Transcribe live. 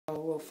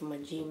for my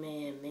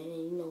G-Man, man.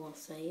 You know what I'm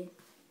saying?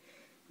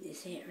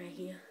 This hat right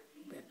here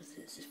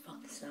represents this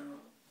fucking song.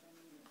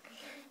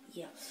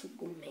 Yeah,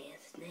 Superman,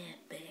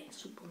 SnapBack,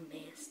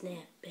 Superman,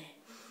 SnapBack.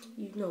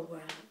 You know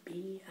where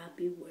I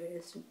be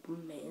wearing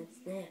Superman,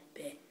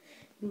 SnapBack.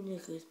 You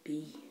niggas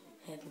be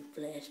having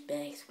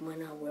flashbacks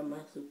when I wear my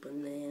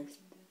Superman,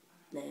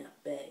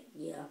 SnapBack.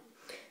 Yeah,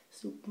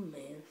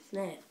 Superman,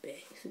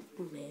 SnapBack,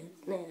 Superman,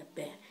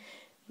 SnapBack.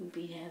 You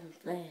be having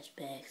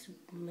flashbacks,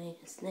 Superman,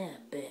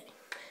 SnapBack.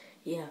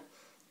 Yeah,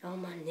 all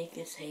my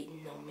niggas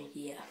hating on me,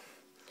 yeah.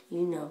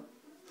 You know,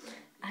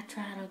 I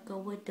try to go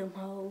with them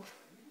hoes.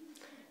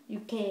 You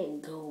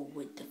can't go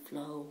with the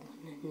flow,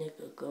 the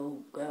nigga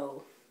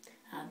go.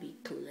 I be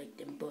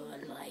collecting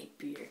Bud Light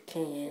beer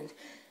cans.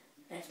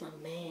 That's my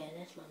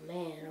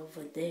man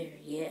over there,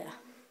 yeah.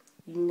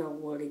 You know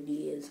what it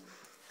is.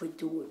 We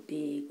do it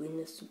big when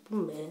the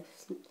Superman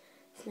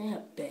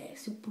SnapBack,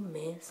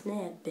 Superman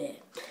SnapBack.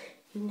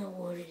 You know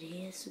what it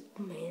is,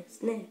 Superman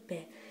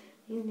SnapBack.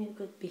 You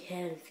niggas be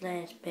having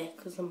flashbacks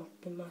cause I'm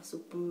up in my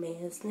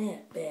Superman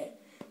SnapBack.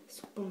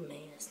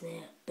 Superman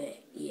SnapBack,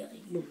 yeah,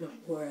 you know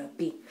where I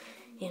be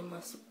in my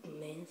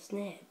Superman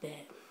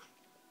SnapBack.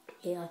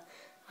 Yeah,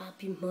 I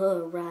be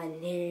mud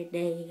riding every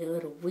day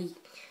of the week.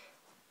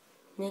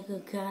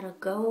 Nigga gotta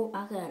go,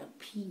 I gotta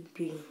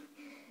pee.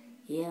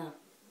 Yeah,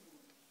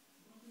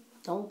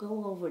 don't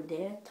go over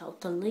there, talk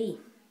to Lee.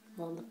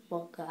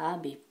 Motherfucker, I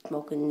be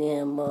smoking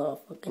them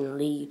motherfucking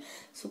leaf.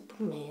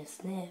 Superman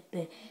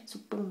SnapBack,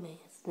 Superman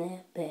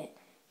SnapBack.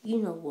 You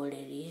know what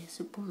it is,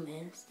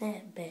 Superman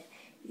SnapBack.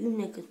 You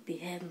niggas be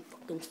having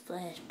fucking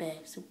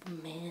flashbacks.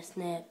 Superman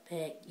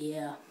SnapBack,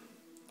 yeah.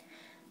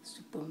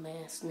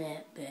 Superman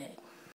SnapBack.